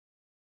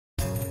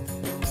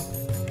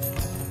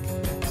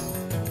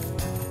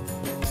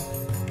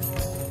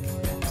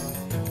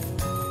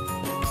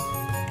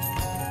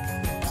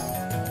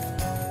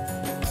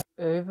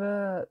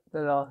over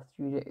the last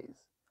few days,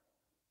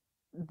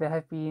 there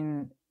have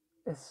been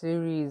a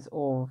series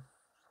of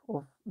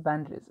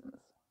vandalisms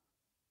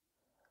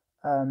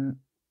um,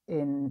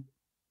 in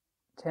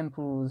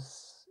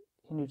temples,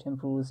 Hindu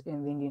temples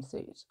in the Indian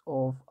state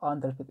of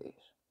Andhra Pradesh.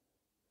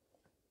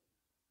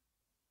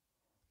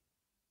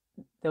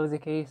 There was a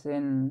case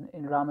in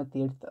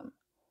Ramatirtham,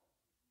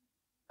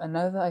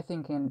 another I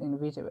think in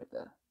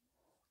Vijayawada,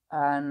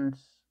 and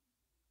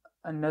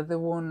another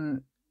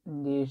one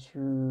near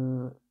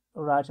to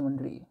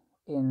Rajahmundry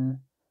in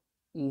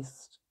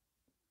East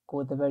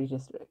Godavari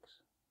district.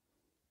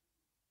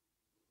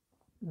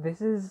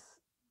 This is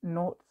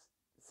not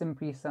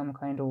simply some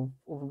kind of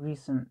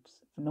recent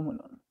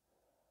phenomenon.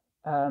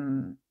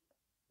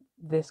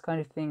 This kind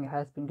of thing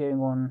has been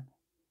going on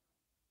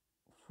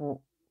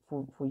for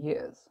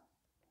years.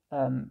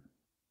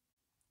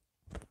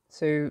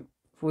 So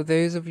for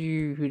those of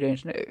you who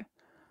don't know,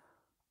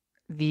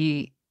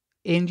 the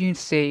Indian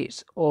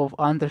state of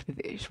Andhra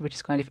Pradesh, which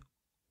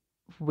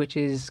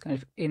is kind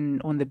of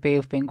in on the Bay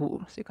of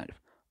Bengal, so kind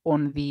of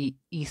on the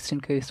eastern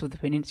coast of the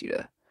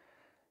peninsula,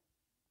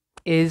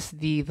 is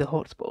the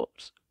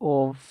hotspot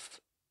of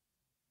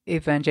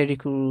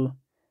evangelical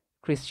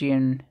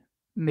Christian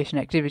mission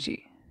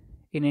activity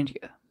in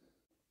India.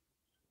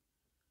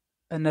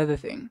 Another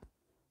thing,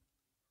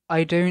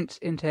 I don't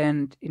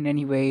intend in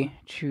any way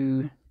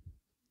to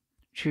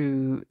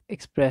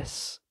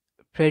express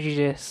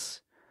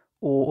prejudice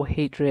or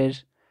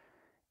hatred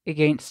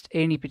against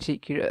any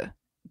particular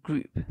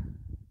group.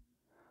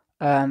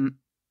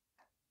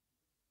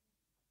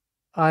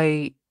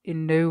 I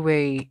in no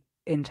way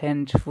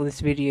intend for this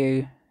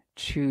video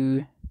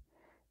to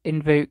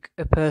invoke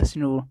a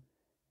personal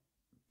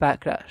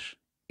backlash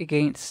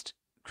against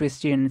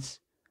Christians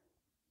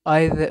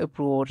either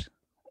abroad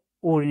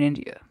or in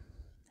India.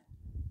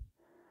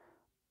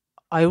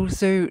 I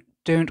also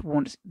don't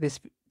want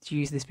to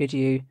use this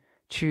video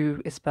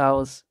to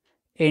espouse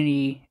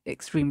any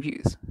extreme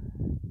views.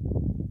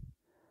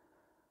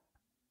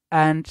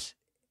 And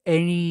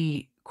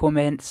any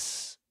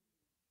comments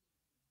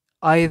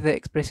either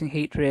expressing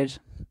hatred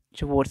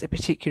towards a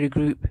particular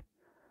group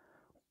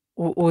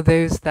or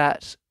those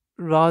that,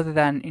 rather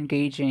than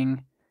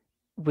engaging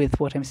with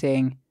what I'm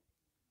saying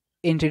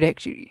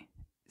intellectually,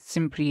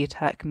 simply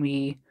attack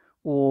me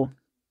or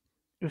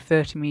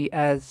refer to me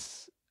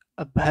as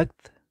a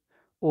bhakt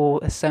or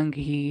a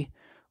sanghi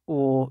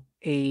or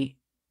a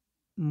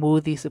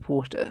Modi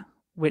supporter,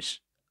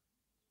 which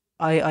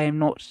I am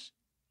not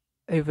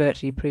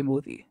overtly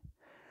pro-Modi.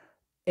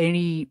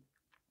 Any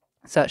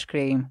such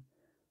claim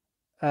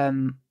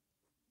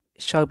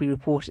shall be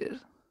reported,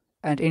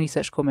 and any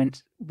such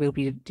comment will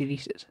be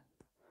deleted.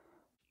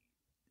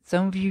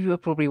 Some of you are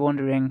probably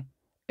wondering,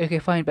 okay,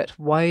 fine, but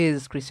why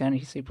is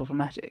Christianity so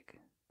problematic?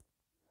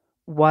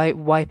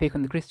 Why pick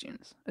on the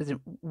Christians? As in,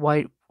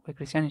 why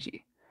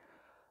Christianity?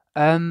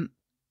 And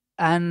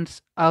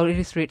I'll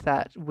illustrate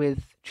that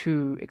with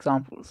two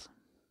examples.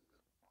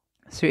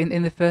 So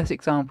in the first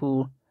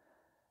example,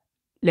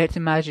 let's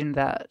imagine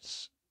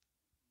that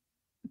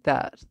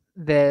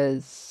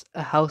there's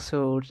a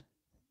household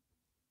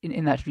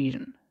in that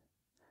region.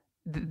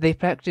 They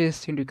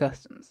practice Hindu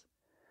customs.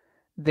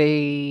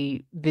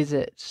 They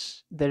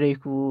visit the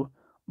local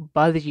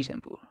Balaji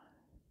temple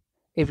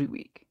every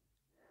week.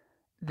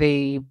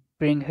 They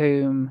bring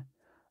home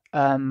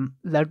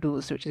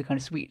laddus, which is kind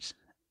of sweet,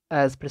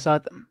 as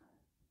prasadam.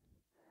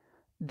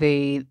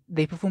 They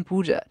perform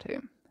puja at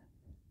home,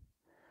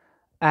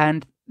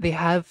 and they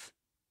have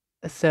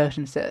a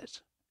certain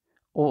set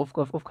of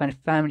kind of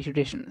family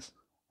traditions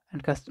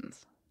and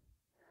customs,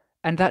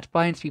 and that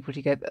binds people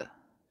together.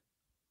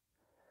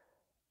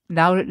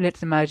 Now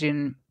let's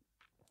imagine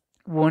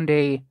one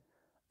day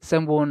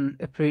someone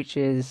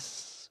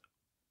approaches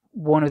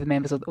one of the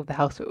members of the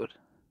household,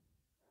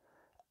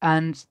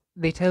 and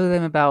they tell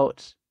them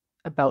about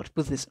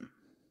Buddhism.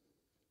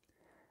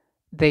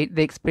 They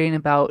explain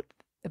about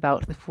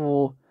the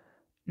Four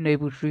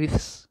Noble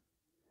Truths,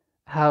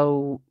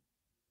 how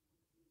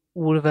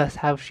all of us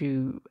have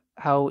to,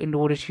 how in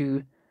order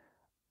to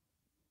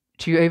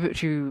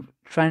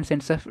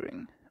transcend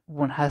suffering,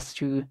 one has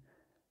to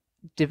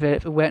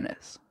develop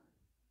awareness.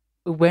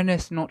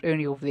 Awareness not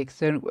only of the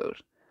external world,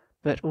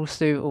 but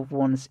also of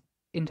one's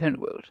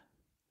internal world.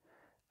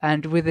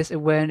 And with this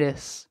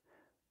awareness,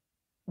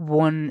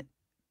 one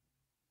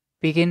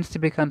begins to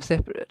become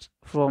separate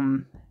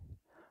from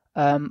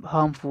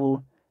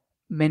harmful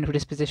mental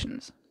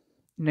dispositions,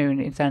 known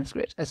in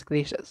Sanskrit as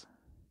kleshas.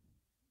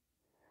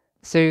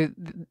 So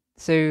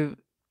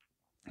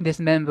this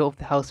member of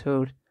the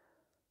household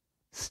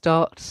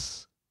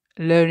starts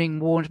learning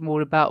more and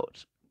more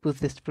about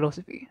Buddhist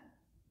philosophy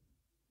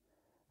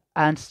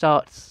and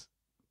starts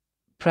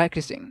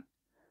practicing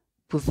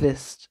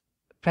Buddhist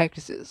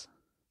practices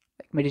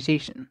like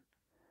meditation.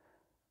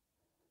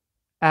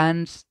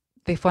 And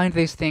they find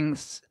those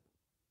things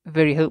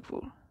very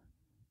helpful.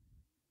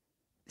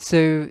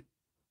 So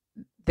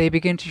they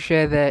begin to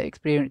share their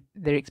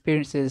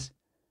experiences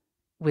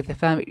with the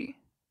family.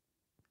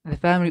 The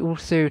family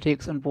also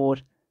takes on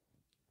board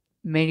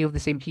many of the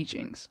same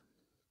teachings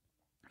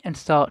and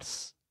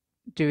starts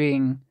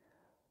doing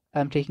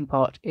taking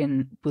part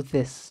in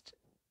Buddhist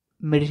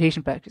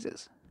meditation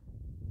practices.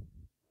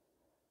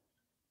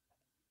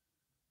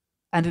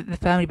 And the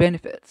family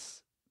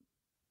benefits.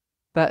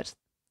 But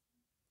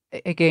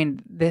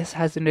again, this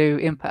has no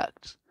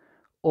impact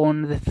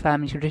on the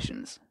family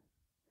traditions.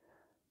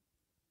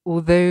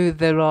 Although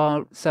there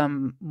are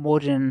some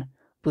modern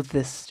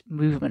Buddhist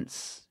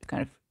movements,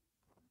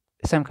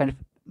 some kind of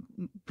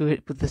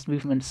Buddhist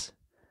movements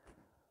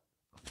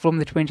from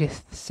the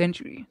 20th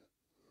century,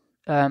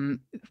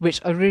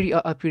 which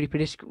are pretty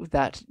political,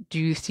 that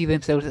do see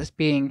themselves as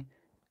being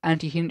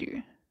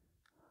anti-Hindu.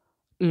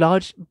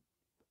 Large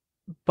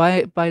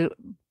by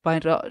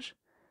and large,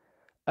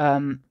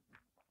 um,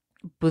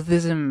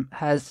 Buddhism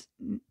has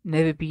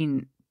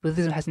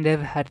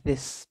never had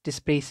this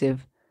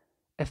displacive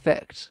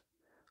effect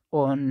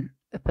on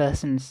a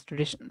person's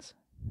traditions.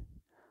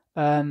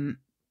 And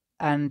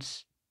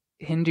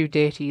Hindu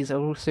deities are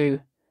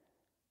also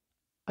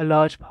a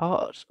large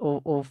part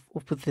of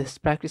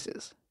Buddhist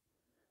practices,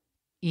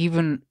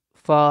 even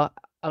far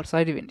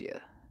outside of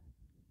India.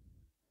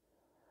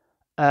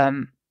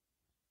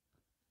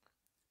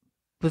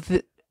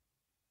 But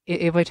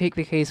if I take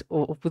the case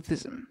of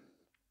Buddhism,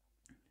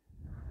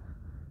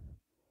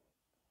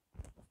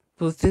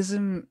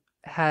 Buddhism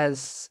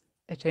has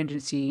a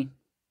tendency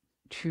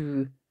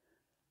to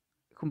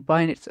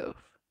combine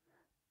itself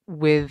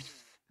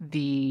with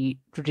the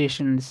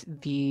traditions,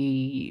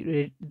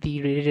 the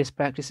religious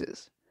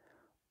practices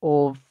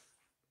of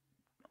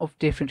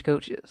different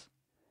cultures,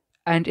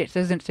 and it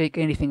doesn't take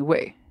anything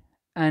away.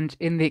 And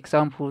in the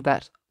example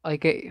that I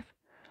gave,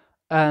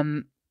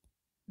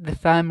 the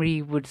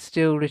family would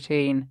still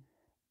retain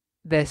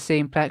their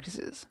same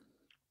practices.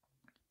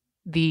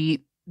 The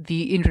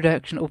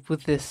introduction of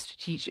Buddhist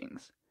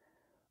teachings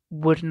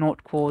would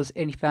not cause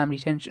any family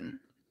tension.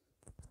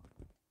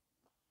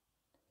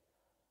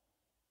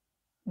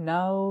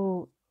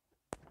 Now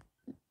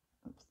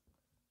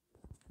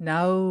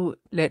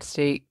let's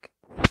take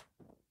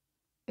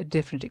a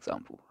different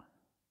example.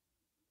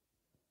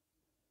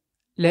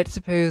 Let's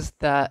suppose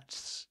that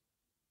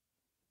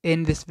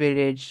in this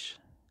village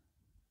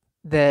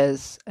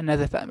there's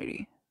another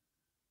family,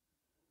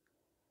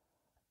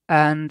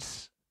 and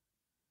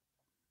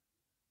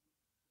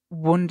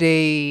one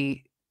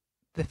day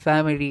the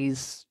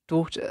family's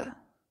daughter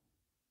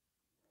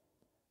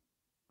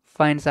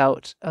finds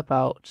out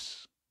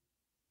about.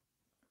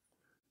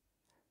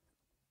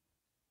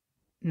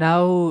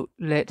 Now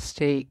let's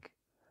take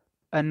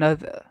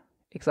another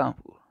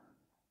example.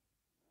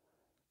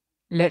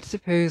 Let's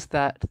suppose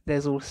that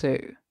there's also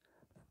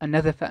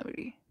another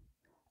family,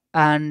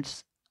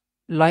 and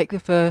like the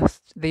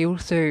first, they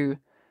also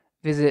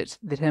visit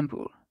the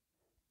temple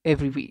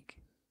every week.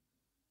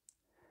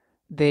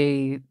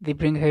 They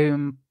bring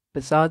home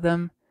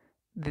prasadam,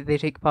 they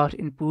take part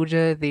in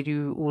puja, they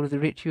do all of the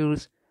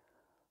rituals,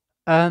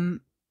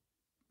 and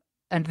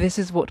this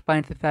is what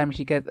binds the family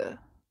together.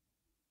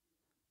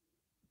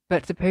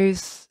 But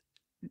suppose,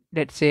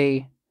 let's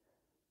say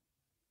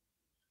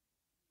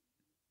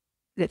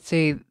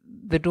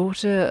the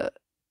daughter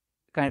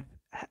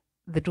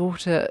the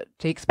daughter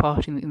takes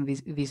part in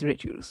these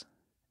rituals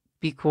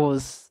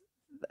because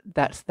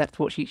that's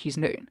what she's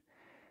known.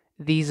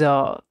 These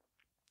are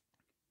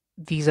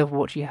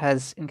what she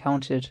has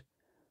encountered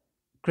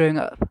growing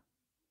up.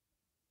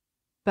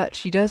 But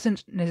she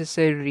doesn't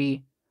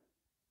necessarily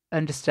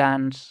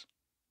understand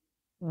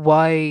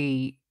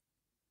why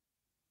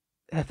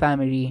her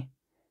family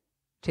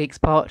takes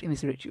part in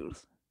these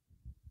rituals,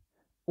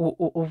 or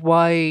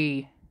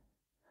why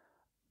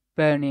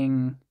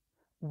burning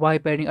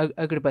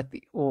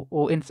agarbatti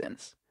or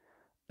incense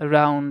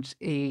around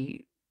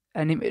an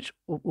image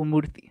or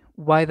murti,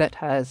 why that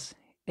has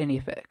any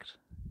effect.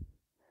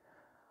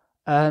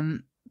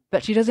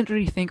 But she doesn't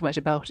really think much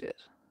about it.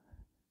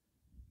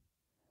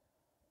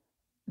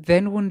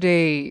 Then one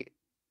day,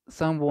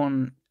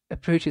 someone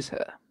approaches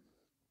her.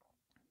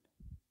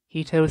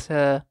 He tells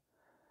her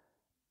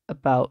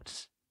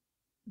about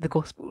the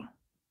gospel,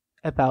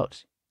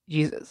 about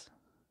Jesus.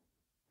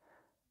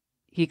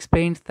 He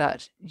explains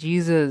that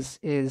Jesus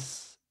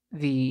is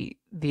the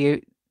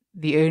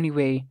only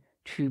way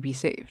to be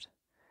saved,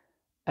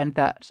 and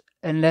that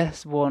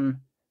unless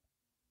one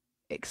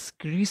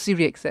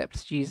exclusively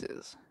accepts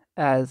Jesus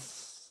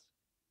as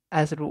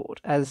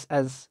Lord, as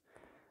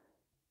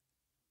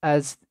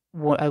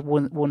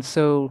one's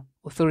sole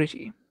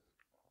authority,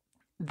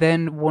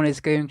 then one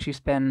is going to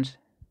spend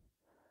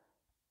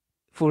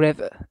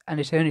forever and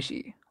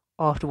eternity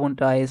after one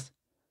dies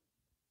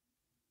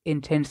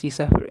intensely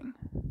suffering.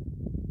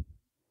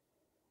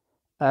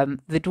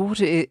 The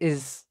daughter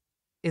is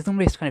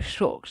almost kind of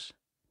shocked,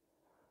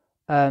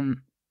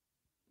 and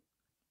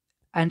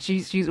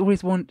she's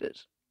always wondered,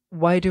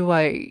 why do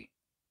I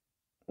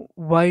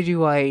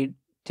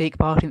take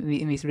part in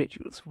these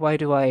rituals? Why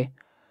do I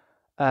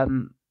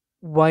kind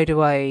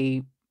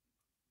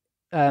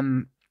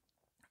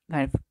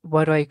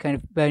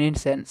of burn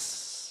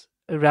incense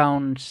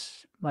around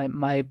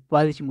my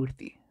biology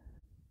murti?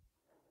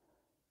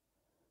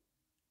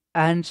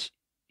 And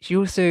she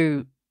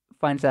also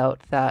finds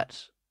out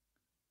that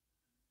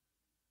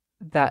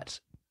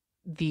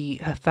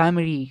her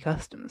family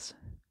customs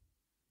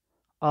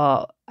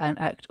are an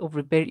act of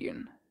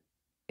rebellion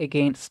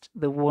against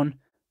the one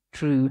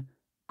true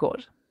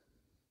God.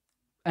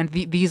 And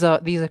these are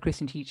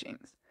Christian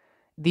teachings.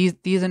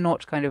 These are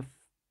not kind of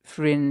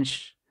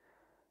fringe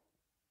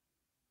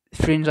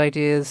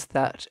ideas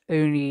that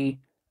only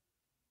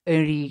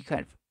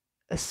kind of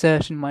a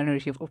certain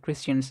minority of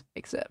Christians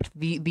accept.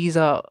 These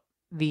are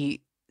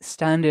the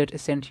standard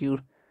essential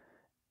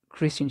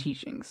Christian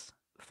teachings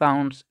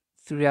found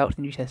throughout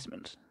the New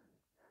Testament.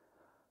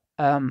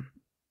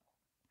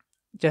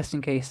 Just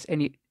in case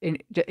in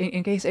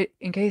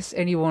case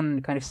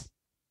anyone kind of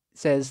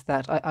says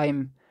that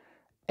I'm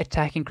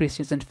attacking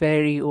Christians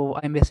unfairly, or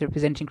I'm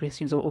misrepresenting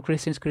Christians, or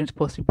Christians couldn't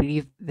possibly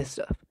believe this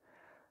stuff.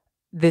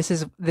 This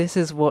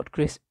is what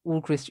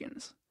all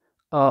Christians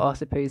are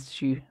supposed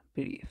to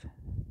believe.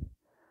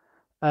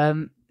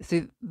 So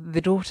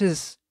the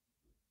daughter's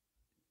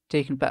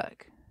taken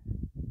back,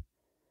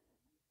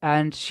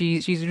 and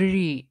she's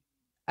really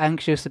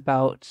anxious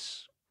about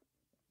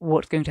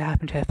what's going to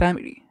happen to her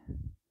family.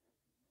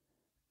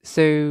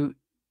 So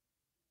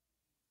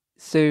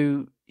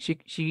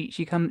she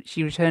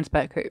returns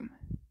back home.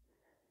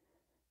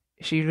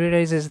 She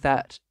realizes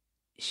that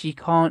she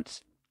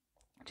can't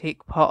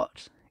take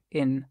part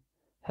in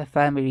her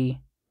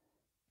family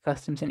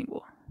customs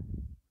anymore,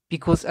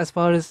 because as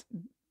far as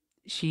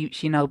she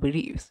now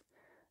believes,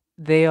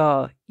 they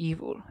are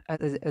evil,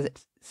 as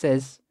it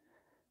says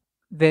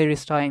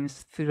various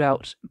times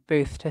throughout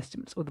both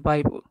testaments of the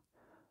Bible.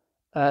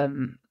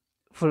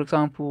 For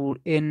example,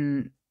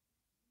 in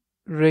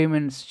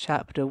Romans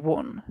chapter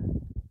 1,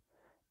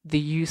 the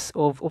use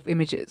of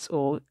images,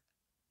 or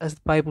as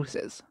the Bible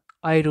says,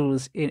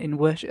 idols in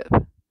worship,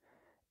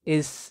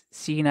 is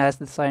seen as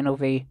the sign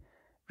of a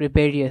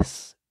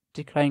rebellious,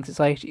 declining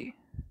society.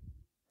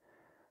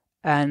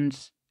 And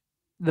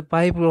the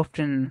Bible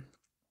often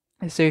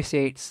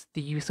associates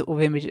the use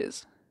of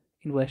images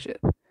in worship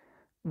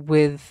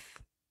with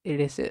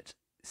illicit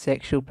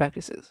sexual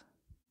practices.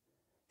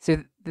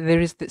 So there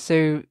is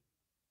so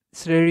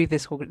slowly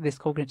this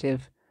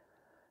cognitive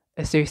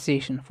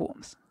association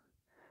forms,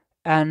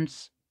 and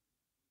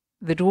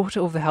the daughter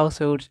of the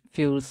household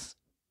feels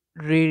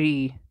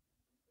really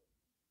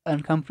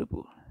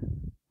uncomfortable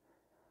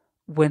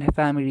when her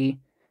family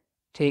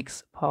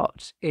takes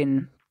part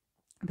in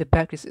the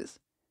practices.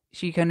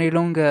 She can no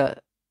longer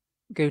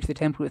go to the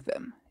temple with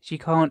them. She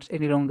can't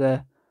any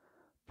longer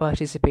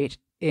participate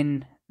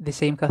in the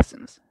same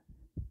customs.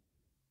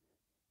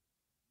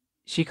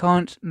 She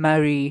can't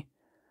marry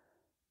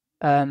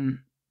the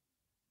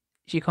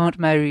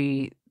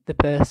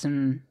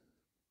person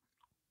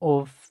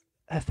of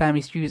her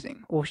family's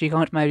choosing, or she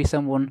can't marry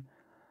someone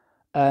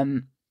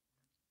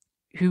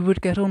who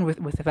would get on with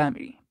the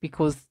family,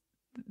 because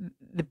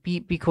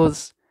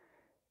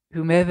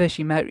whomever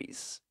she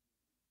marries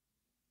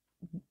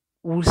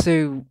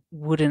also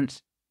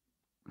wouldn't,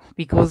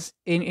 because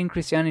in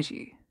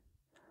Christianity,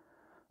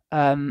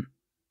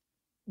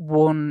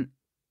 one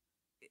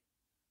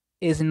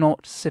is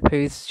not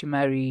supposed to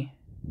marry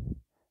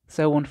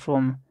someone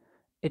from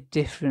a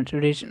different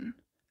religion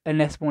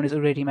unless one is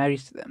already married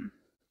to them.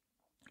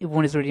 If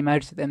one is already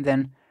married to them,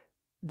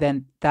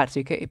 then that's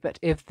okay. But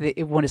if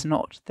one is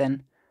not,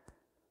 then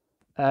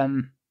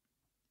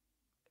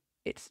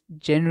it's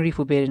generally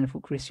forbidden for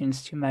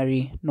Christians to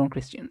marry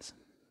non-Christians.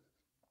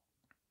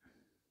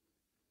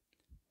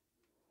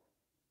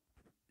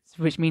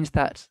 Which means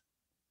that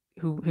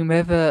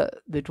whomever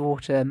the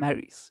daughter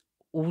marries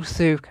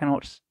also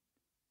cannot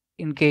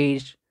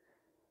engage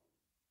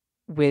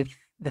with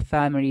the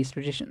family's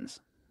traditions.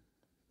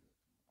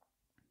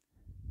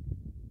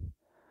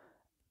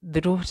 The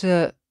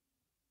daughter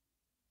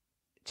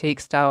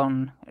takes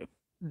down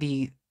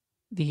the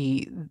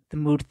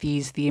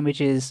murtis, the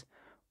images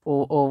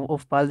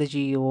of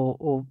Balaji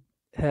or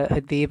her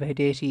deva, her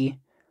deity,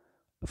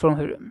 from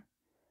her room.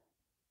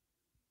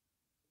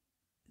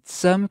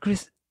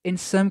 In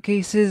some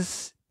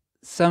cases,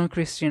 some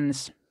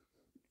Christians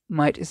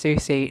might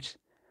associate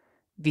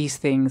these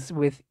things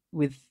with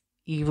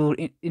evil.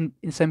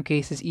 In some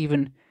cases,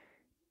 even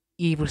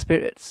evil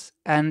spirits,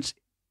 and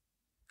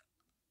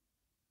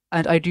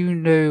I do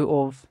know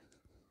of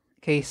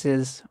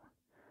cases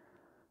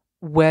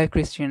where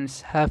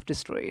Christians have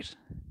destroyed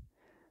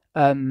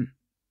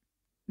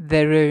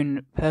their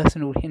own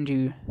personal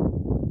Hindu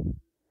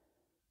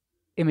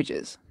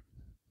images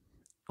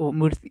or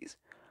murtis.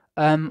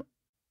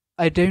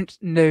 I don't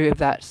know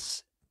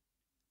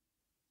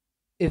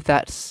if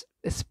that's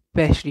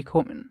especially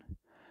common.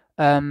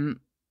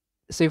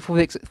 So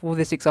for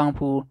this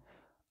example,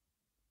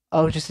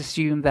 I'll just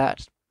assume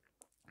that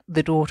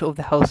the daughter of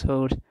the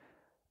household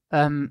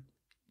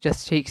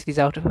just takes these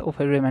out of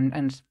her room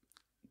and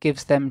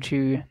gives them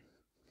to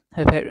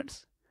her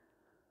parents.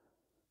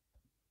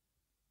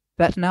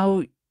 But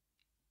now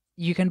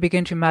you can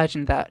begin to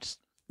imagine that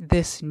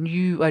this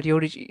new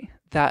ideology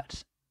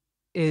that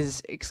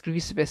is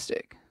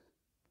exclusivistic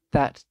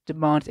that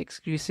demands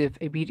exclusive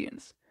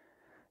obedience,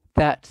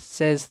 that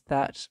says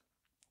that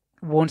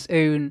one's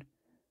own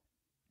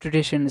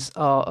traditions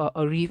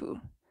are evil.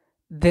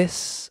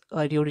 This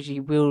ideology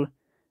will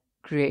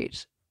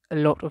create a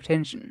lot of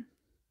tension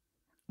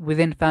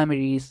within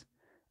families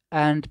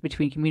and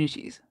between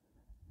communities.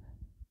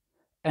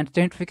 And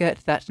don't forget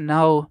that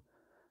now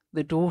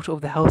the daughter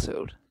of the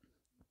household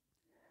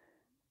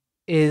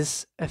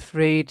is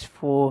afraid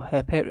for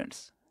her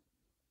parents.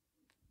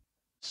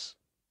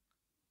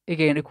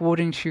 Again,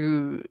 according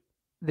to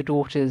the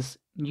daughter's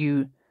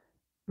new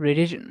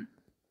religion,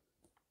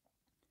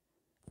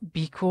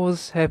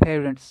 because her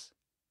parents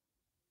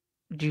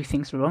do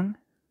things wrong,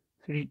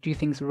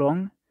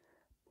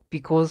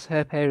 because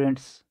her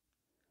parents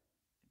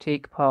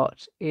take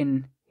part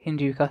in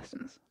Hindu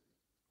customs,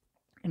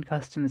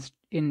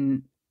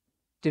 in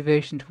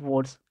devotion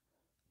towards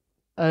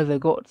other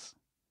gods,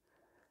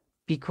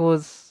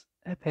 because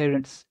her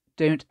parents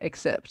don't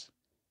accept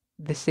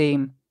the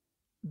same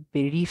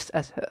beliefs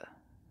as her,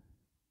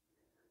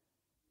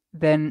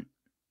 then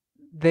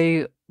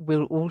they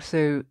will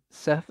also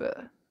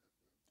suffer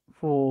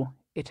for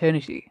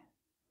eternity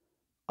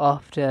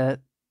after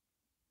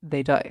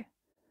they die.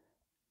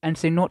 And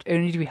so not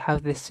only do we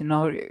have this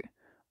scenario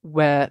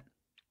where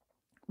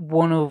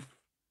one of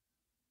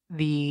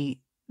the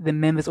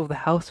members of the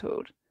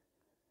household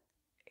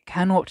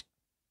cannot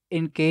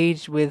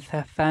engage with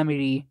her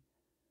family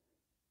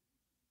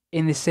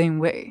in the same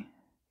way,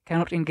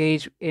 cannot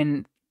engage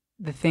in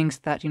the things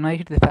that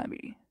united the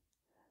family,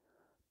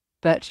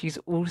 but she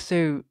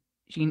also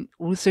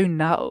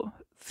now,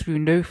 through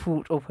no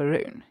fault of her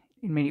own,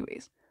 in many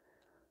ways,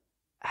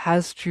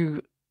 has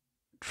to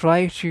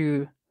try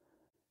to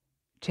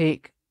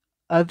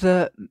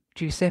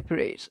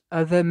separate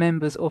other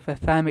members of her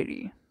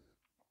family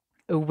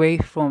away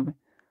from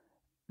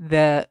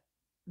their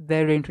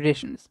own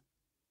traditions,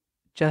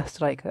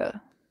 just like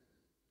her.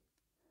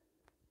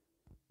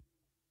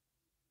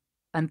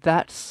 And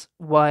that's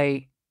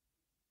why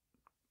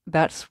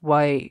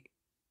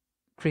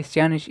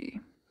Christianity,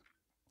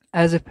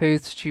 as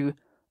opposed to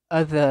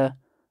other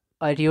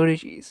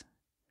ideologies,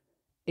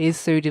 is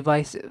so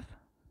divisive.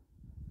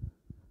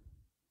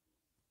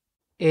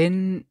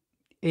 In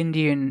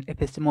Indian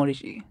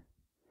epistemology,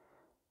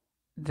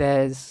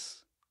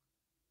 there's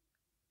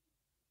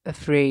a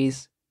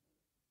phrase: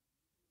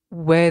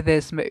 where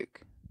there's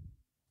smoke,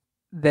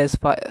 there's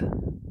fire.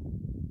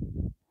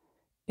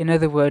 In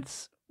other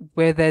words,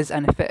 where there's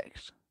an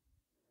effect,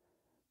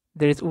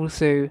 there is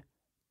also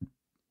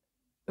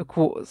a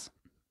cause,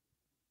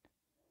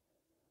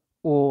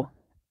 or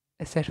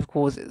a set of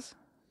causes.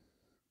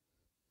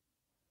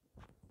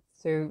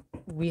 So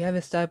we have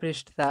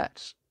established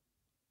that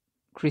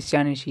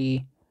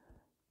Christianity,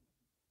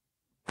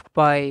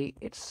 by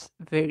its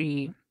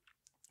very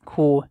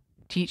core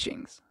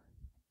teachings,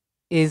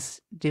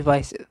 is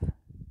divisive.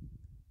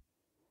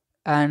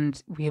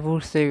 And we have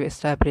also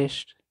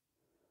established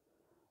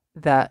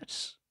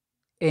that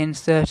in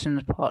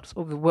certain parts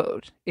of the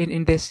world,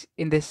 in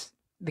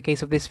the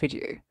case of this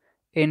video,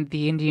 in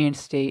the Indian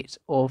state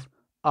of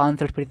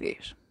Andhra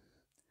Pradesh,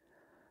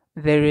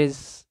 there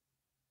is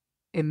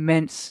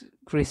immense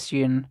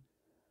Christian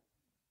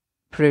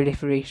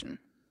proliferation,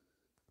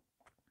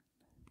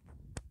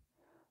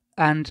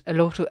 and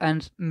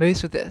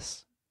most of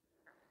this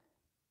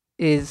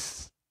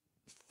is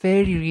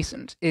fairly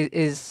recent. It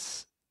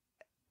is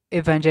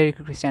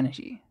evangelical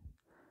Christianity,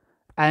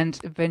 and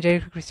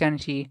evangelical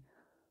Christianity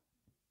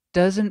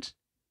doesn't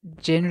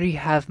generally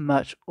have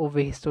much of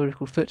a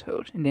historical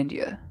foothold in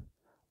India,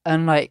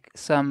 unlike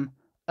some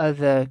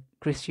other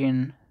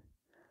Christian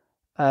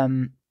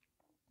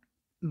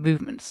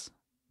movements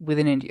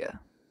within India.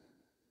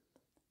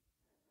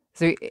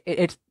 So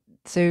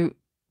so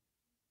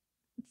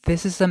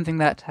this is something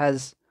that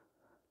has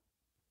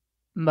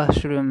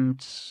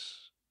mushroomed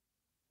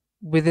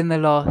within the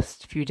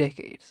last few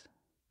decades.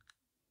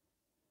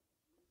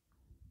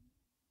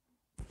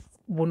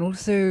 One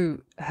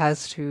also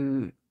has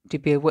to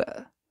be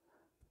aware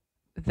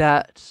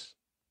that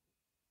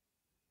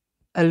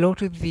a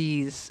lot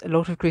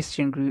of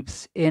Christian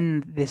groups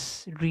in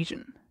this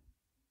region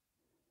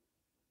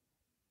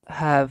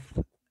have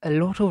a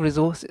lot of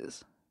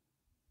resources,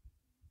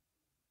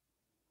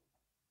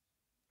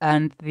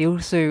 and they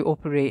also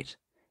operate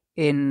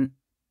in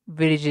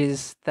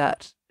villages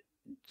that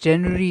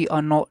generally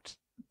are not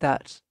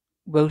that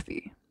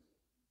wealthy,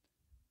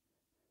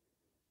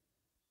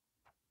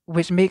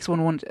 which makes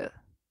one wonder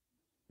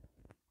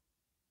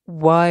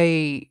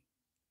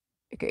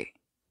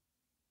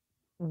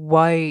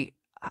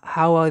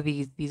how are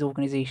these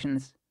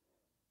organizations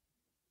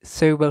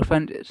so well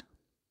funded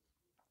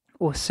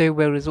or so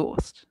well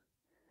resourced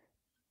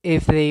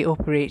if they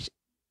operate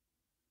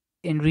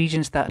in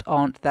regions that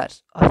are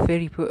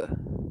fairly poor.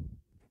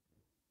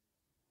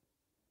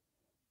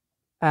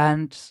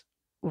 And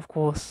of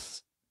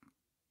course,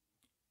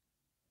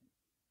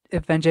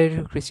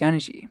 evangelical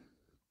Christianity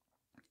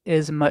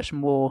is much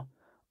more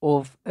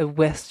of a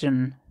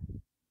Western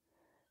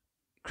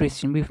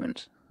Christian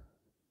movement.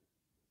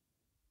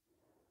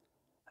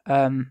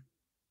 Um,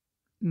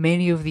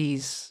 Many of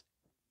these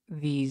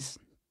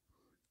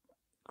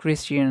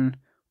Christian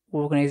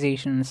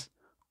organizations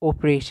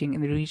operating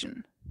in the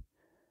region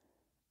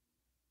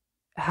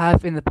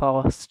have in the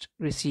past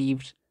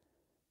received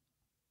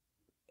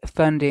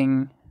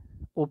funding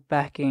or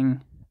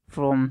backing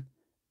from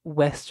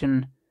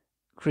Western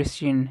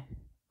Christian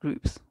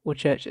groups or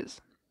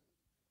churches.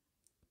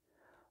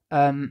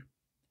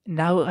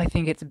 Now I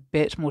think it's a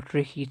bit more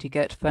tricky to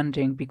get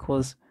funding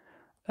because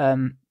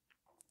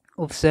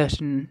of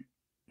certain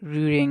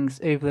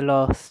rulings over the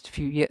last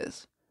few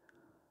years.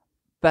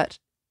 But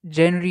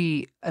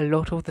generally, a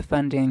lot of the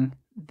funding,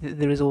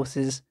 the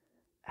resources,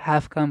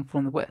 have come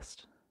from the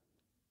West.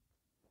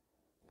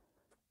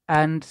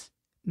 And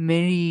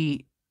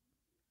many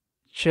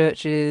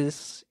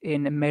churches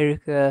in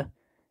America,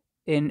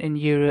 in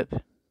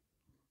Europe,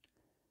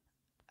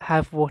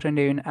 have what are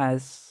known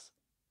as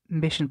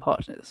mission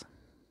partners.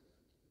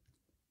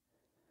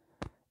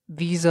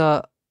 These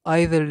are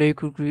either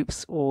local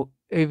groups or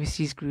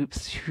overseas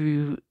groups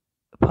who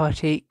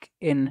partake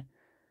in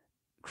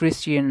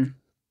Christian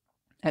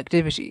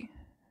activity,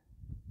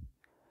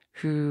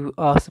 who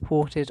are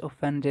supported or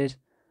funded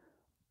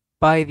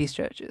by these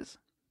churches.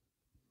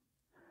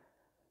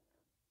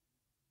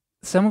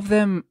 Some of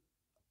them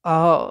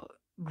are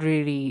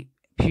really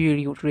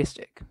purely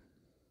altruistic.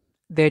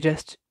 They're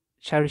just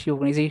charity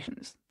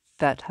organizations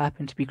that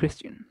happen to be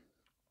Christian.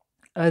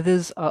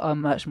 Others are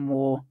much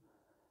more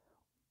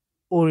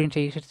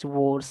orientated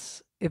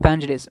towards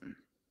evangelism,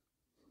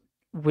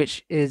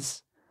 which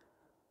is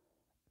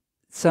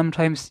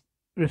sometimes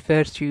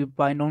referred to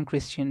by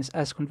non-Christians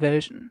as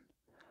conversion.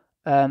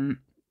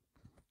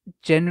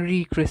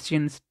 Generally,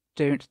 Christians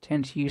don't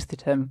tend to use the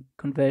term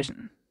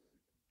conversion.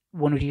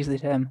 One would use the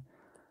term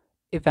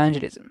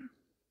evangelism.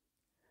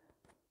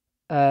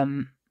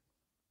 And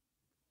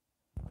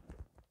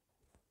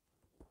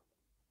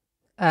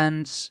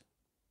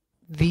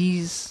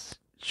these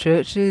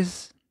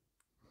churches,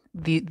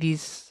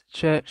 these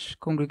church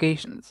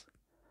congregations,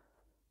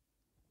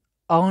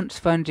 aren't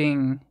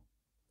funding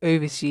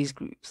overseas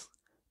groups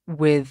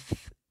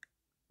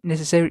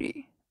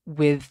necessarily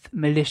with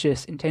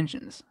malicious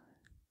intentions.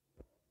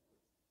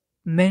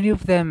 Many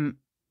of them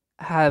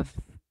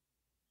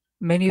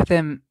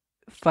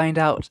find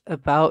out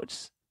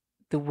about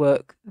the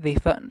work they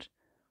fund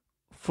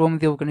from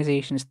the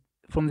organizations,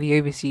 from the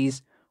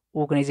overseas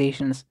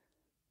organizations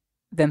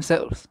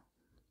themselves.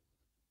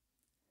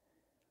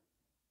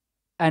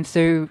 And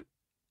so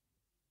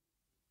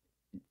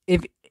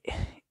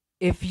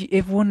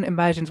if one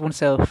imagines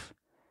oneself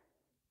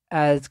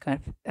as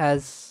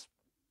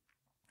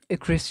a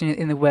Christian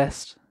in the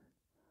West,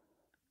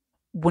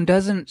 one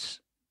doesn't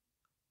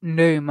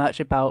know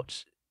much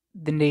about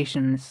the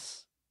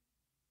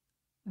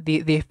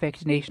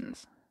affected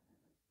nations.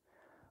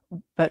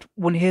 But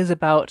one hears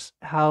about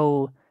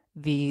how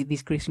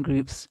these Christian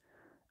groups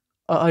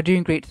are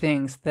doing great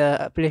things.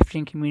 They're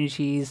uplifting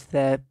communities,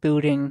 they're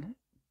building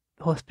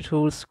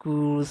hospitals,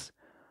 schools,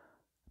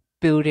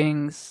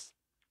 buildings,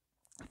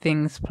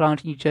 things,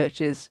 planting new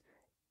churches.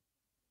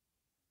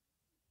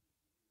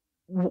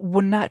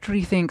 One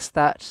naturally thinks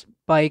that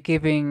by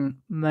giving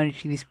money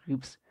to these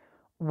groups,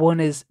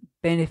 one is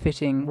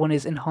benefiting, one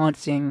is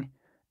enhancing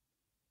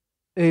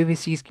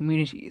overseas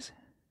communities,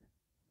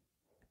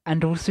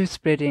 and also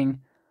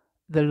spreading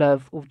the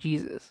love of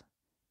Jesus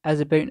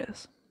as a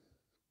bonus.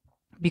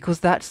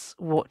 Because that's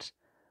what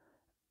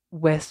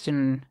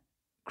Western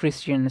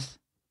Christians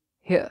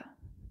hear.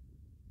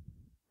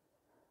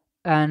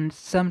 And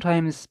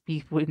sometimes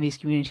people in these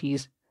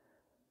communities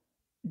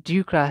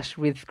do clash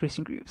with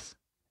Christian groups.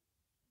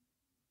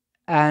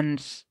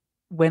 And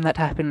when that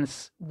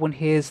happens, one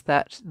hears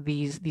that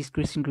these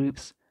Christian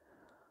groups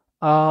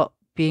are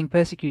being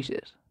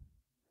persecuted.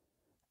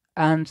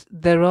 And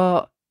there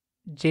are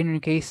genuine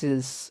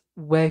cases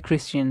where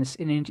Christians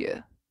in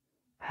India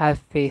have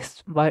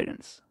faced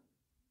violence.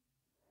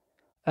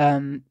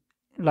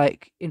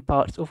 Like in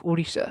parts of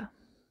Odisha,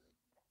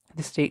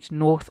 the state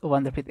north of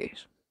Andhra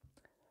Pradesh.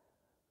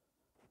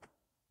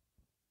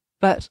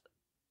 But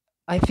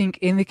I think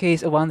in the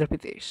case of Andhra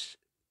Pradesh,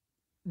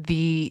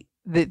 the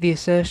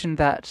assertion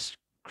that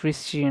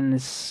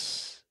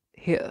Christians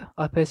here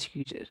are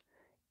persecuted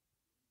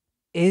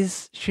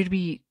should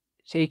be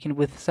taken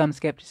with some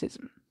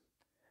skepticism,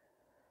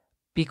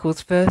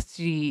 because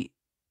firstly,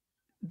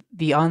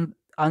 the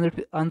Andhra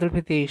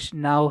Pradesh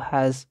now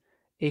has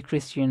a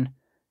Christian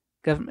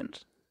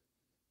government,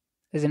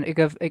 as in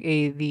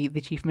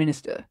the chief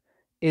minister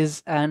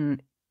is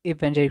an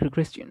evangelical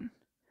Christian,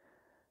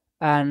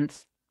 and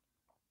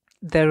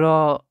there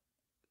are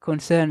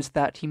concerns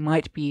that he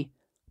might be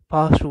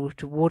partial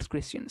towards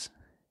Christians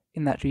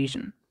in that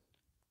region.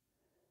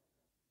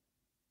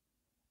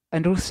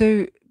 And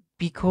also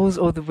because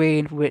of the way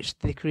in which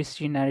the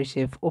Christian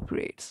narrative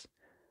operates.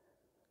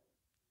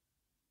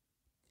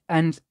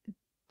 And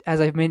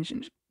as I've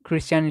mentioned,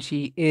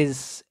 Christianity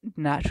is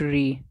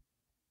naturally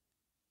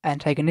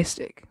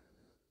antagonistic.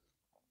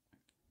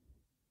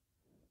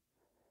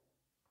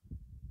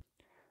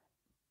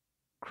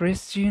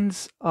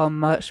 Christians are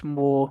much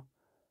more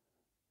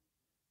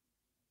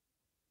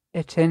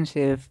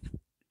attentive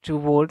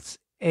towards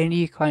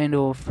any kind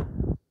of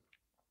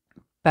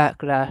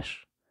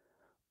backlash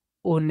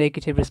or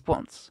negative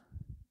response.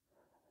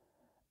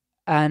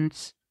 And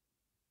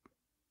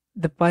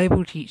the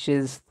Bible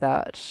teaches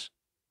that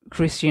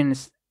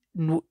Christians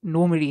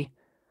normally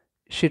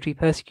should be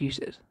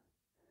persecuted,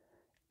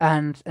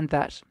 and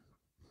that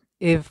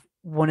if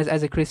one is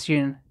as a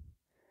Christian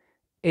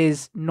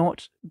is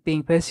not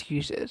being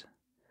persecuted,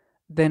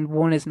 then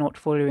one is not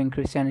following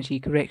Christianity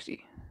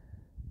correctly.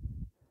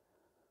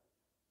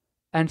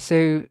 And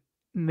so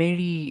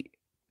many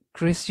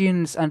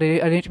Christians, and I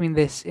don't mean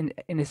this in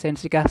a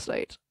sense to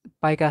gaslight.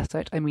 By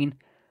gaslight, I mean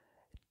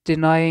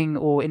denying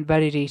or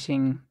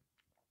invalidating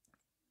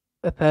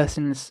a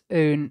person's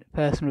own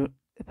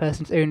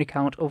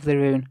account of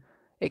their own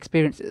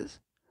experiences.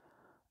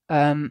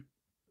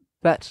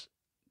 But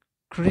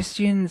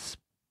Christians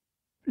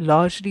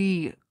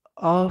largely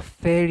are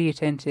fairly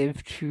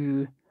attentive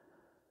to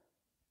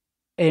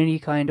any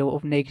kind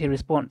of negative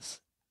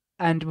response,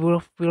 and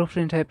we'll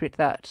often interpret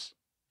that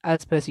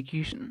as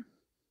persecution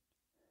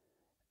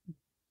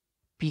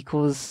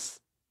because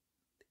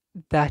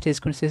that is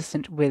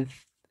consistent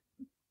with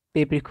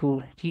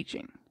biblical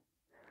teaching.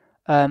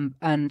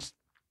 And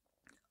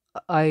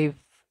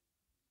I've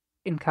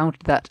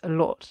encountered that a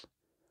lot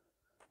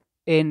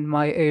in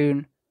my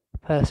own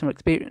personal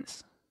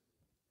experience.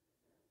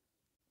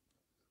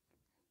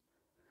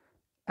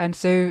 And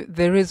so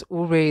there is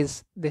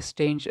always this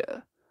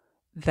danger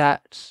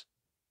that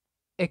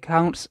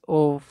accounts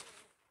of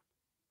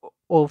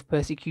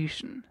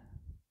persecution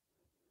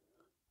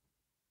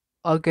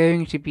are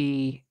going to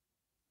be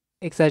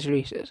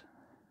exaggerated.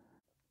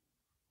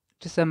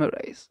 To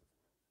summarize,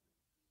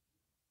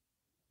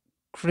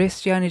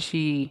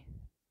 Christianity,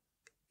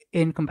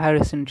 in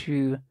comparison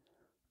to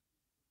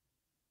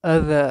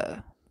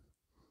other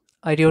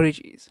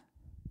ideologies,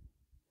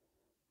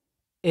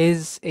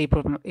 is a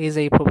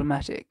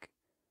problematic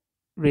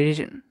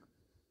religion.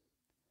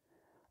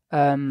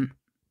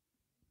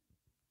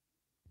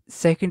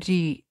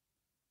 Secondly,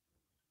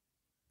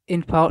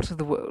 in parts of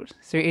the world,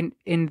 so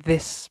in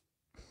this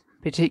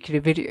particular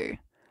video,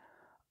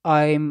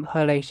 I'm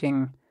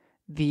highlighting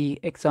the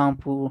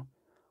example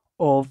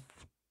of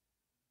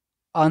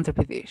Andhra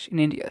Pradesh in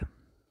India.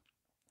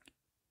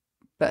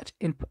 But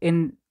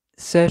in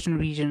certain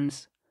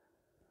regions,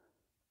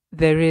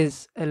 there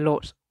is a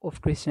lot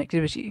of Christian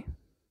activity.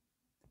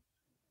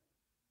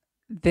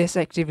 This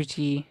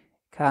activity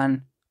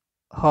can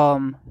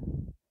harm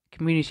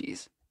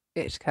communities.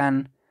 It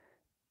can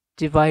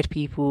divide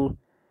people.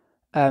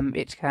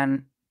 It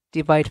can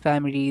divide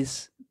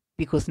families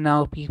because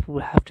now people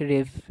have to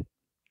live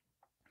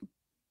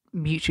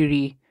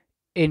mutually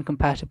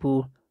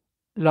incompatible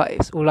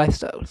lives or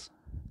lifestyles.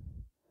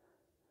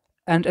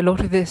 And a lot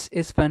of this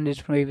is funded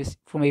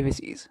from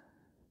overseas.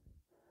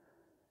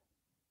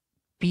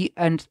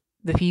 And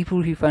the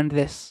people who fund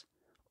this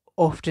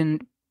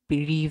often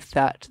believe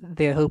that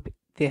they're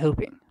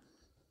helping.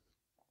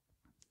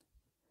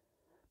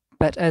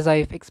 But as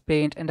I've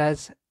explained and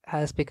as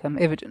has become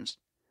evident,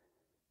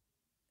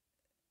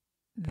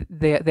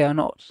 they are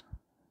not.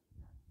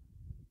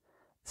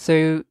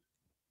 So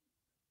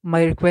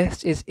my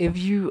request is, if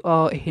you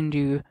are a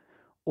Hindu,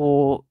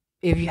 or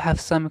if you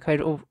have some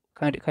kind of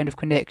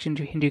connection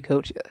to Hindu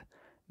culture,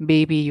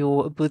 maybe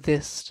you're a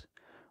Buddhist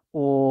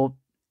or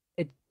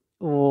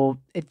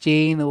a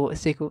Jain or a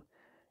Sikh,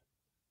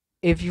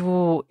 if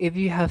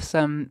you have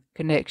some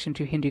connection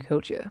to Hindu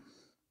culture,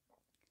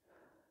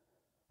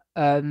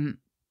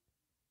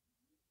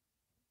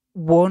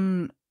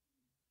 one,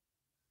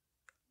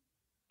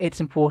 it's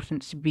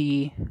important to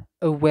be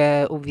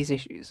aware of these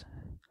issues.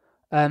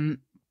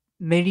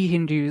 Many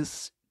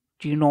Hindus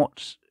do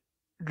not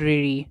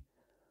really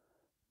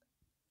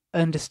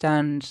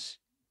understand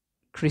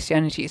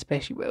Christianity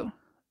especially well,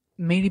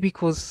 mainly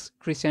because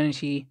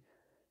Christianity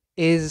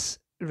is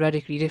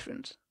radically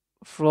different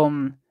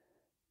from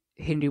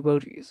Hindu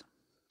worldviews.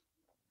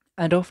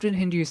 And often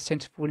Hindus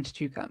tend to fall into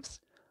two camps.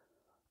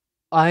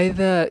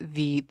 Either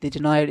the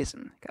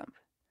denialism camp,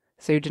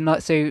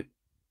 so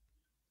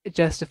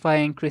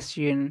justifying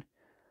Christian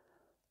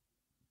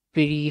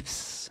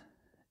beliefs,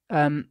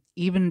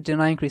 even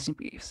denying Christian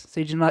beliefs,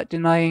 so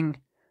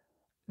denying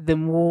the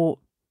more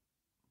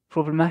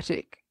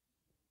problematic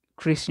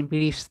Christian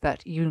beliefs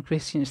that even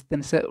Christians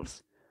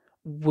themselves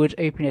would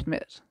openly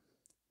admit.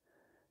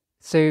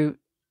 So,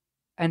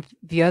 and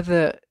the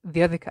other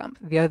camp,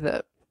 the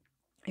other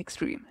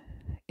extreme,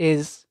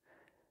 is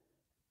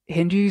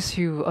Hindus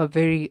who are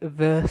very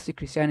averse to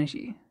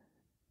Christianity,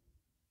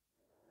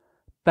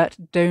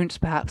 but don't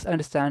perhaps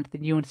understand the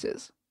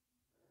nuances,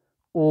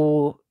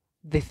 or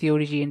the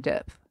theology in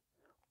depth,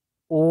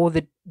 or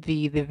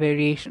the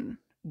variation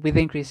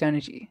within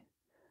Christianity.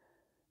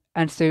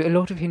 And so a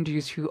lot of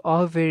Hindus who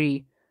are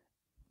very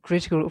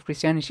critical of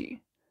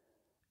Christianity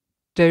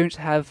don't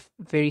have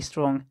very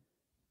strong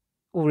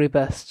or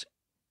robust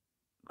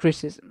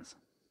criticisms.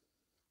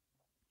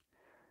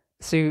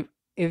 So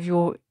if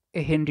you're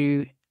a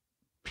Hindu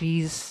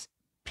please,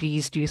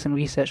 please do some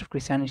research of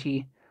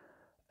Christianity,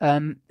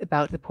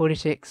 about the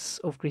politics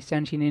of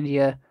Christianity in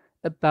India,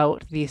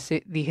 about the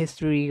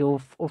history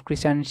of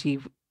Christianity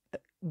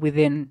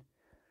within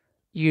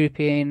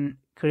European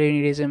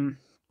colonialism,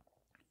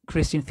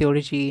 Christian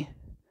theology,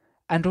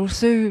 and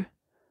also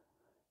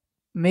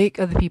make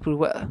other people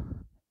aware.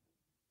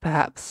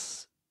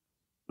 Perhaps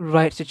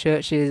write to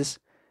churches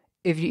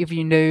if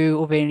you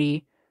know of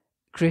any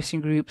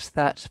Christian groups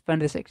that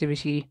fund this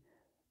activity.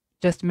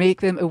 Just make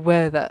them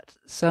aware that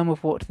some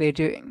of what they're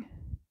doing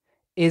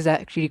is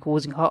actually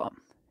causing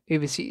harm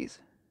overseas.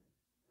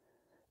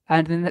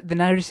 And the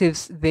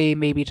narratives they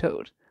may be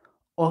told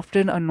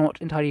often are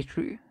not entirely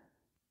true.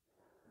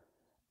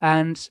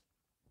 And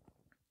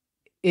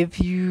if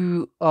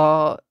you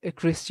are a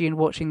Christian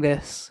watching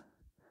this,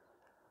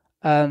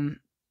 um,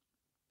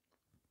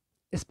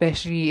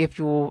 especially if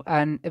you're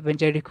an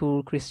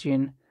evangelical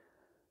Christian,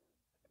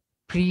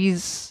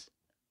 please,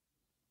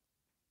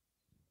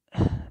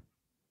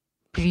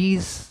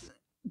 please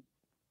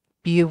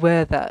be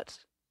aware that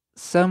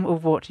some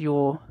of what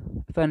you're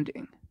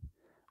funding,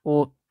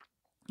 or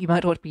you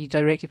might not be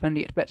directly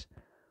funding it, but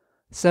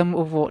some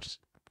of what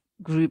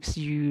groups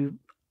you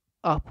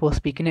are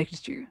possibly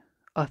connected to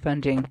are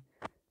funding,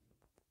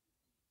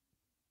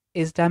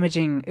 is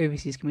damaging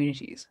overseas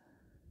communities.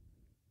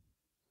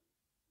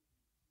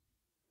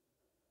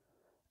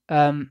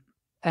 And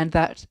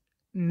that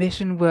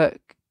mission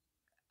work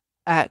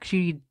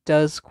actually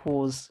does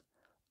cause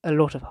a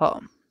lot of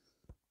harm.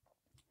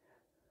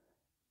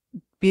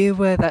 Be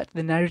aware that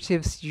the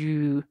narratives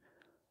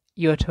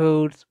you're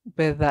told,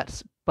 whether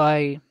that's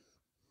by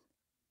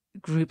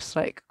groups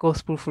like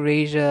Gospel for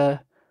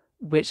Asia,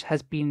 which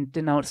has been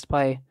denounced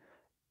by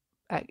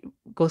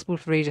Gospel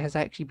for Asia has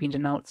actually been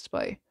denounced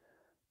by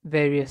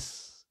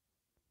various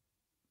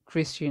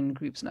Christian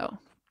groups now.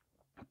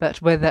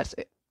 But whether that's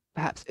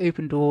perhaps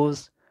Open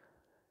Doors,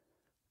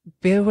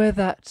 be aware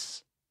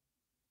that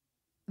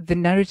the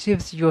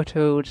narratives you're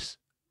told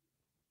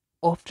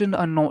often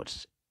are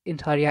not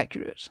entirely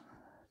accurate.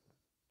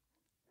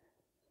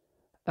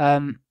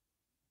 And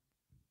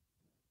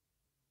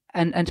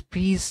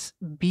please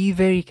be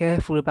very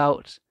careful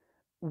about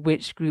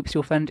which groups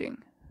you're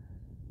funding.